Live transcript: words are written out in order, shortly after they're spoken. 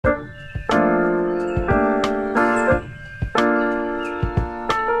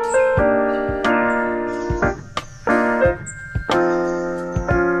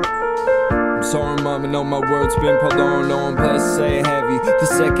been prolonged, on blessed, say heavy. The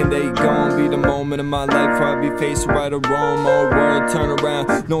second they gone be the moment of my life where I be faced with right or wrong. My world turn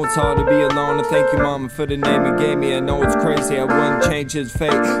around, know it's hard to be alone. And thank you, mama, for the name you gave me. I know it's crazy, I wouldn't change his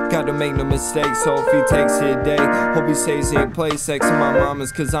fate. Gotta make no mistakes, so if he takes it a day, hope he stays he ain't play sex with my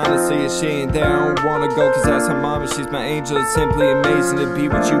mamas. Cause honestly, if she ain't there, I don't wanna go. Cause that's her mama, she's my angel. It's simply amazing to be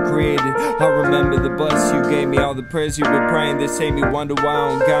what you created. I remember the bless you gave me, all the prayers you've been praying. They say me wonder why I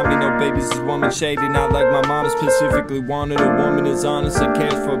don't got me no babies. This woman shady, not like my mama specifically wanted. A woman is honest, that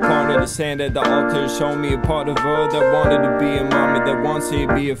cares for a partner. To stand at the altar, show me a part of her that wanted to be a mama, that wants me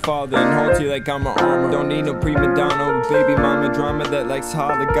to be a father, and holds you like I'm her armor. Don't need no prima donna, baby mama drama that likes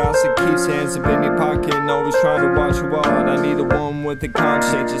holler gossip, keeps hands up in your pocket and always trying to watch her out. I need a woman with a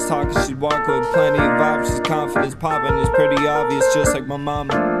conscience, just talking, she'd walk with plenty of options, confidence popping, it's pretty obvious, just like my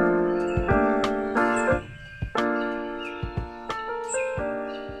mama.